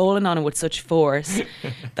 but I'd fallen on it with such force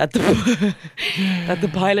that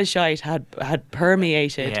the pile of shite had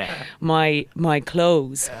permeated my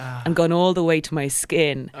clothes and gone all the way to my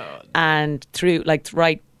skin. And through, like,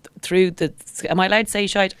 right through the... Am I allowed to say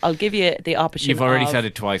shite? I'll give you the option. You've already said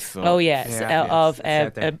it twice. So. Oh, yes.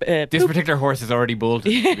 This particular horse is already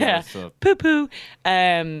bolted. Yeah. Poo-poo.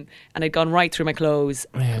 And it'd gone right through my clothes.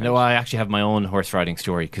 Yeah, no, I actually have my own horse riding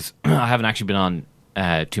story because I haven't actually been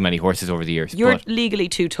on too many horses over the years. You're legally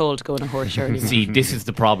too tall to go on a horse, surely. See, this is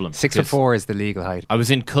the problem. 6'4" is the legal height. I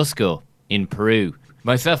was in Cusco in Peru.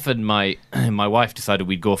 Myself and my wife decided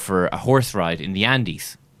we'd go for a horse ride in the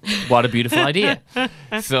Andes. What a beautiful idea.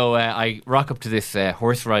 So I rock up to this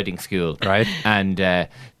horse riding school, right? And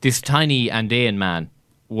this tiny Andean man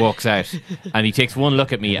walks out and he takes one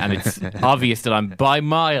look at me, and it's obvious that I'm by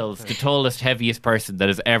miles the tallest, heaviest person that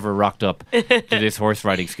has ever rocked up to this horse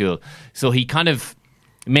riding school. So he kind of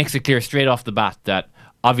makes it clear straight off the bat that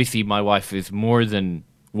obviously my wife is more than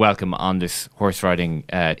welcome on this horse riding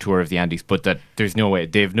tour of the Andes, but that there's no way,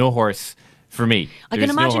 they have no horse for me. I can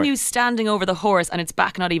imagine you standing over the horse and its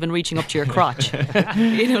back not even reaching up to your crotch.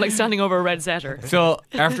 You know, like standing over a red setter. So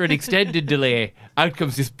after an extended delay, out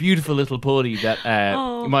comes this beautiful little pony that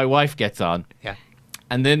my wife gets on. Yeah.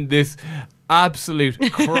 And then this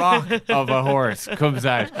absolute crock of a horse comes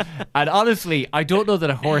out. And honestly, I don't know that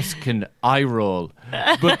a horse can eye roll,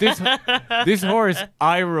 but this horse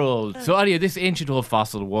eye rolled. So anyway, this ancient old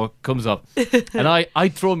fossil comes up, and I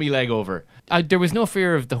throw my leg over. There was no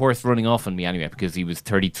fear of the horse running off on me anyway, because he was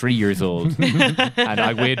 33 years old and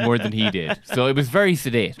I weighed more than he did. So it was very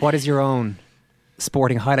sedate. What is your own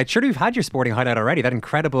sporting highlight? Surely you've had your sporting highlight already. That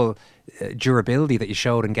incredible durability that you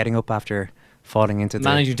showed in getting up after falling into the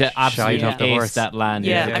managing to absolutely off the ace horse. that land.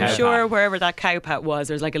 Yeah, I'm sure wherever that cow pat was,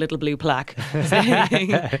 there's like a little blue plaque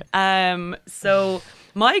saying, so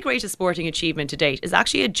my greatest sporting achievement to date is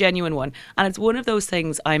actually a genuine one, and it's one of those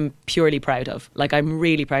things I'm purely proud of. Like, I'm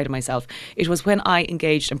really proud of myself. It was when I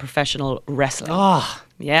engaged in professional wrestling.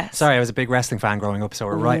 Yes. Sorry, I was a big wrestling fan growing up, so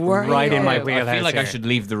we're right Were in my you? wheelhouse. I feel like I here. should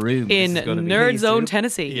leave the room. In This is gonna be- Nerd Please Zone, do.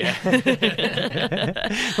 Tennessee.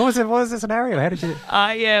 What was the scenario? How did you?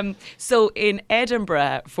 So in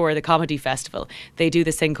Edinburgh for the comedy festival, they do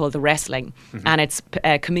this thing called the wrestling, and it's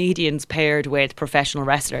comedians paired with professional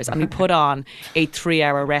wrestlers, and we put on a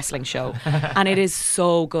 3-hour wrestling show, and it is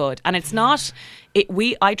so good. And it's not.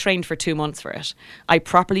 I trained for 2 months for it. I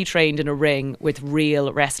properly trained in a ring with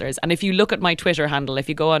real wrestlers. And if you look at my Twitter handle, if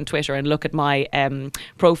you go on Twitter and look at my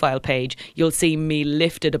profile page, you'll see me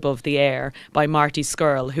lifted above the air by Marty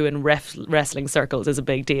Skrull, who in wrestling circles is a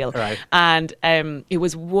big deal. Right. And it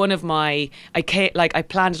was one of my. I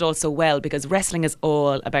planned it all so well because wrestling is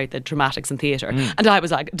all about the dramatics and theatre, and I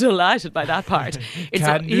was like delighted by that part.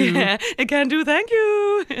 Can do. Yeah, it can do. Thank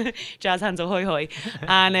you, jazz hands ahoy hoy,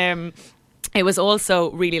 and. It was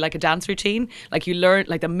also really like a dance routine. Like you learn,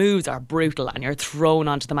 like the moves are brutal and you're thrown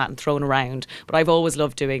onto the mat and thrown around. But I've always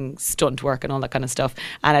loved doing stunt work and all that kind of stuff.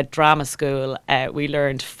 And at drama school, we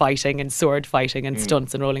learned fighting and sword fighting and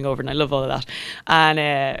stunts and rolling over. And I love all of that.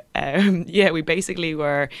 And we basically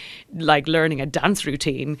were like learning a dance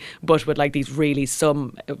routine, but with like these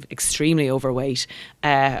some extremely overweight.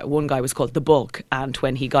 One guy was called The Bulk. And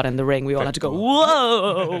when he got in the ring, we all had to go,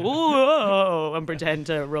 whoa, whoa, and pretend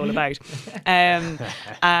to roll about. And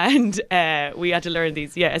we had to learn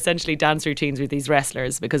these, essentially dance routines with these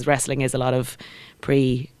wrestlers because wrestling is a lot of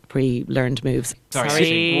pre-learned moves.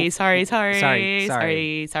 Sorry.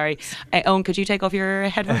 Owen, could you take off your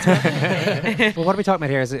headphones? Well, what are we talking about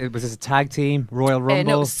here? Was this a tag team, Royal Rumble?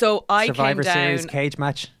 No, so I Survivor came Series, down. cage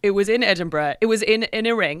match? It was in Edinburgh. It was in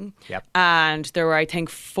a ring. Yep. And there were, I think,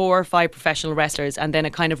 4 or 5 professional wrestlers and then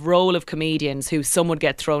a kind of roll of comedians who some would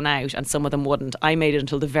get thrown out and some of them wouldn't. I made it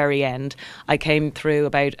until the very end. I came through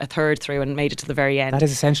about a third through and made it to the very end. That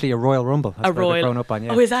is essentially a Royal Rumble. That's A what they've Royal. grown up on,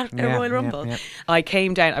 yeah. Oh, is that a Yeah, Royal yeah, Rumble? yeah. I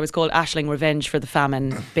came down. I was called Aisling Revenge for the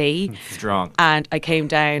Famine B. Strong. And I came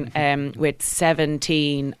down with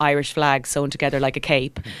 17 Irish flags sewn together like a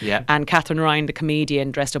cape. Yeah. And Catherine Ryan, the comedian,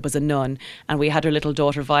 dressed up as a nun. And we had her little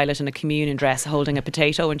daughter Violet in a communion dress holding a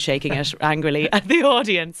potato and shaking it angrily at the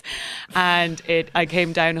audience. And I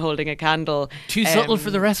came down holding a candle. Too subtle for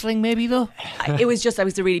the wrestling, maybe, though? It was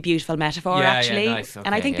a really beautiful metaphor, Yeah, yeah, actually. nice. And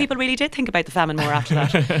I Okay, think yeah. people really did think about the famine more after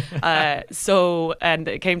that. And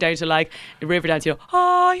it came down to like Riverdance,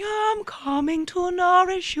 I am coming to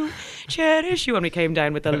nourish you, cherish you. And we came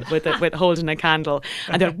down with holding a candle.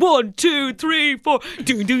 And then 1, 2, 3, 4.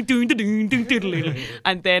 Doon, doon, doon, doon, doon, doon, doon.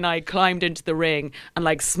 And then I climbed into the ring and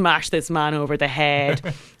like smashed this man over the head.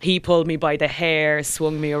 He pulled me by the hair,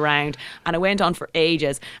 swung me around. And I went on for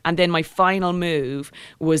ages. And then my final move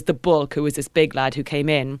was The Bulk, who was this big lad who came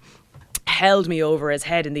in, held me over his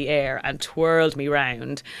head in the air and twirled me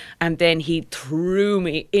round, and then he threw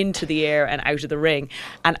me into the air and out of the ring.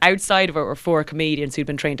 And outside of it were 4 comedians who'd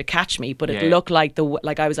been trained to catch me, but it looked like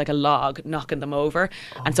I was like a log knocking them over.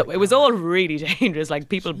 And so it was all really dangerous. Like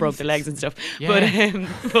people broke their legs and stuff. Yeah.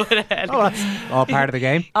 But That's all part of the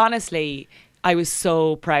game. honestly, I was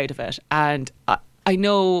so proud of it. And I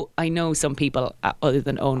know some people other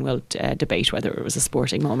than Owen will debate whether it was a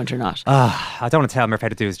sporting moment or not. I don't want to tell Murph how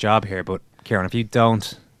to do his job here, but Kieran, if you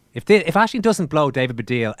don't, if Aisling doesn't blow David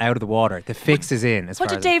Baddiel out of the water, the fix is in. What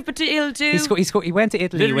did Dave Baddiel do? He went to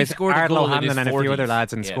Italy Literally with scored a Ardal goal in O'Hanlon his and a few 40s. other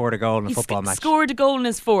lads and Yeah. scored a goal in a He football match. scored a goal in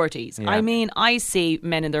his 40s. Yeah. I mean, I see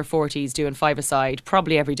men in their 40s doing 5-a-side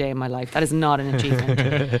probably every day in my life. That is not an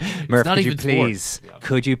achievement. Murph, not could you even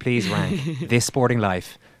sport. please rank this sporting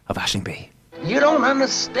life of Aisling B? You don't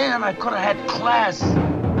understand. I could have had class.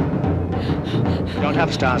 We don't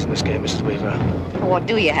have stars in this game, Mrs. Weaver. What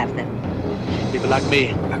do you have then? People like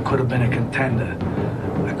me. I could have been a contender.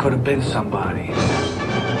 I could have been somebody.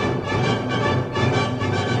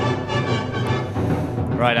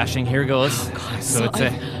 Right, Aisling, here goes. So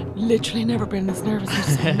I've literally never been this nervous. I'm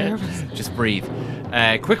so nervous. Just breathe.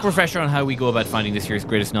 Quick refresher on how we go about finding this year's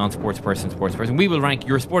greatest non-sports person. We will rank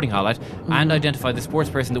your sporting highlight and identify the sports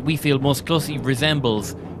person that we feel most closely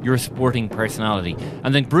resembles your sporting personality.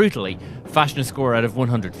 And then brutally fashion a score out of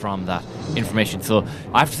 100 from that information. So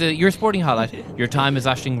I have to say that your sporting highlight, your time as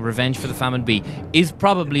Aisling Revenge for the Famine B, is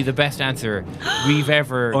probably the best answer we've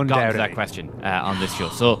ever gotten to that Undoubtedly. question on this show.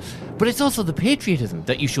 So, but it's also the patriotism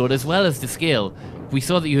that you showed as well as the skill. We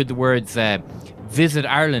saw that you had the words Visit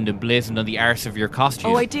Ireland emblazoned on the arse of your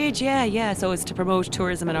costume. Oh, I did, yeah. So it's to promote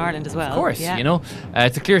tourism in Ireland as well. Of course, yeah. you know.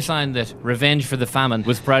 It's a clear sign that Revenge for the Famine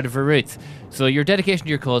was proud of her roots. So your dedication to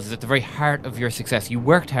your cause is at the very heart of your success. You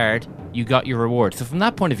worked hard, you got your reward. So from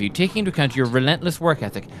that point of view, taking into account your relentless work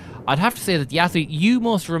ethic, I'd have to say that the athlete you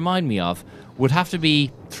most remind me of would have to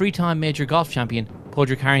be 3-time major golf champion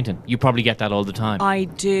Podrick Harrington. You probably get that all the time. I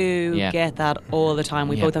do Yeah. get that all the time.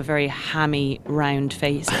 We Yeah. both have very hammy, round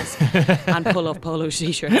faces and pull off polo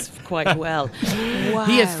t-shirts quite well. Wow.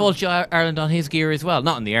 He has fault Ireland on his gear as well.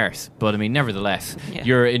 Not in the arse, but I mean, nevertheless, Yeah.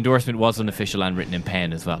 your endorsement was unofficial and written in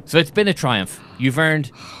pen as well. So it's been a triumph. You've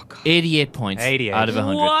earned 88 points 88. out of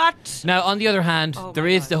 100. What? Now, on the other hand, Oh there my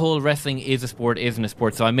is God. the whole wrestling is a sport, isn't a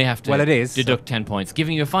sport, so I may have to Well, it is. deduct 10 points,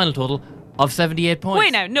 giving you a final total of 78 points.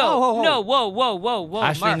 Wait now, no, whoa,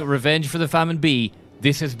 Aisling, Mark. Revenge for the Famine B,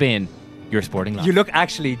 this has been your sporting life. You look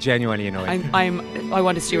actually genuinely annoyed. I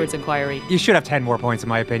want a steward's inquiry. You should have 10 more points, in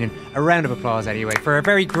my opinion. A round of applause, anyway, for a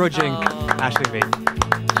very grudging Aisling B.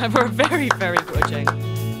 We're very, very grudging.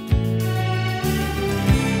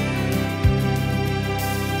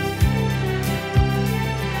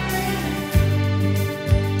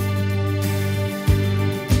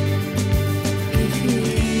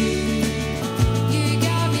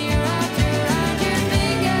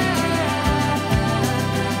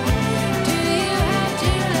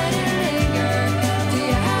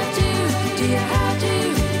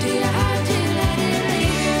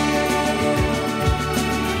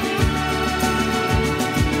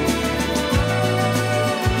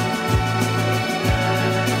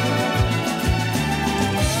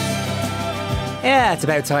 Yeah, it's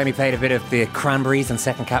about time we played a bit of the Cranberries on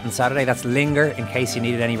Second Captain Saturday. That's Linger, in case you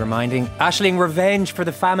needed any reminding. Aisling Revenge for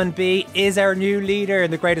the Famine B is our new leader in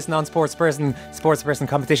the greatest non-sportsperson sportsperson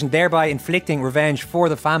competition, thereby inflicting revenge for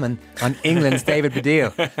the famine on England's David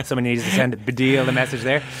Baddiel. Someone needs to send Baddiel a message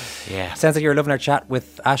there. Yeah. Sounds like you're loving our chat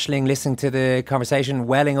with Aisling, listening to the conversation,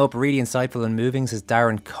 welling up, really insightful and moving, says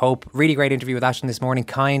Darren Cope. Really great interview with Aisling this morning.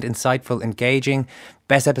 Kind, insightful, engaging.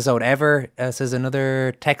 Best episode ever, says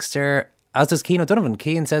another texter. As does Keane O'Donovan.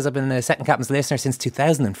 Keane says, I've been a Second Captain's listener since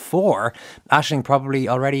 2004. Aisling, probably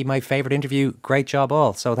already my favourite interview. Great job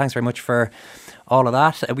all. So thanks very much for all of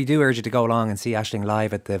that. We do urge you to go along and see Aisling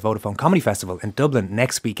live at the Vodafone Comedy Festival in Dublin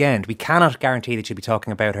next weekend. We cannot guarantee that she'll be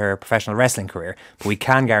talking about her professional wrestling career, but we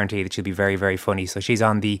can guarantee that she'll be very, very funny. So she's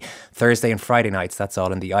on the Thursday and Friday nights. That's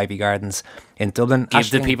all in the Ivy Gardens in Dublin. Give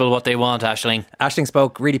the people what they want, Aisling. Aisling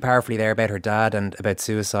spoke really powerfully there about her dad and about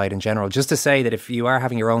suicide in general. Just to say that if you are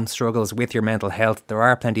having your own struggles with your mental health, there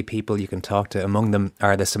are plenty of people you can talk to. Among them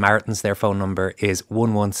are the Samaritans. Their phone number is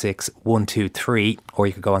 116-123, or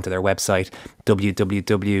you could go onto their website,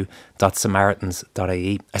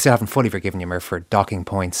 www.samaritans.ie. I still haven't fully forgiven you, Murph, for docking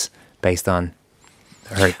points based on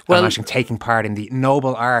her Aisling taking part in the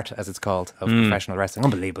noble art, as it's called, of professional wrestling.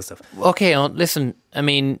 Unbelievable stuff. Okay, listen, I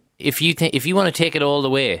mean, if you want to take it all the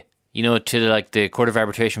way, you know, to like the Court of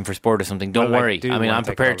Arbitration for Sport or something, don't Well, I worry. do I mean, wanna I'm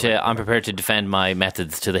take prepared it all the way. I'm prepared to defend my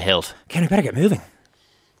methods to the hilt. Ken, we better get moving.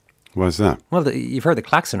 What's that? Well, you've heard the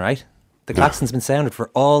klaxon, right? The klaxon's been sounded for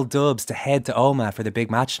all dubs to head to Omagh for the big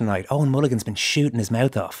match tonight. Owen Mulligan's been shooting his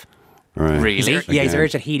mouth off. Right. Really? Yeah, he's Again.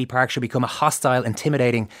 urged that Healy Park should become a hostile,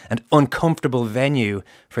 intimidating and uncomfortable venue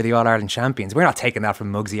for the All-Ireland champions. We're not taking that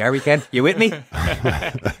from Muggsy, are we, Ken? You with me?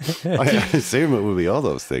 I assume it will be all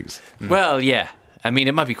those things. Well, yeah. I mean,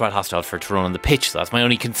 it might be quite hostile for Tyrone on the pitch, so that's my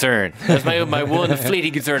only concern. That's my one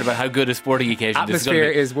fleeting concern about how good a sporting occasion this is going to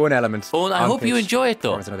Atmosphere be. is one element. Oh, and I on hope you pitch. enjoy it,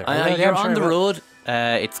 though. Performance another. Yeah, You're I'm sure on the I will. road.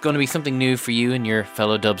 It's going to be something new for you and your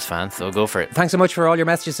fellow Dubs fans, so go for it. Thanks so much for all your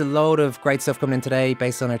messages. A load of great stuff coming in today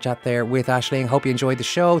based on our chat there with Aisling. Hope you enjoyed the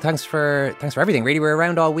show. Thanks for everything. Really, we're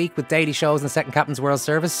around all week with daily shows in the Second Captain's World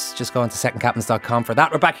Service. Just go on to secondcaptains.com for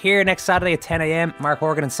that. We're back here next Saturday at 10 a.m. Mark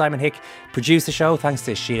Horgan and Simon Hick produce the show. Thanks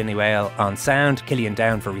to Sheila Niwale on sound, Killian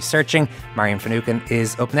Down for researching. Marion Finucane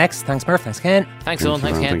is up next. Thanks, Murph. Thanks, Ken. Thanks, Owen.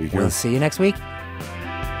 Thanks, Ken. Thank you, Ken. We'll see you next week.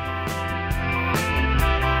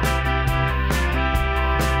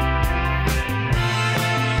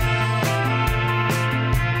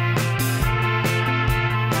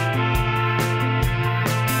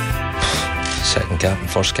 Second captain,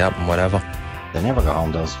 first captain, whatever. They never go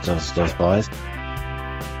home, those boys.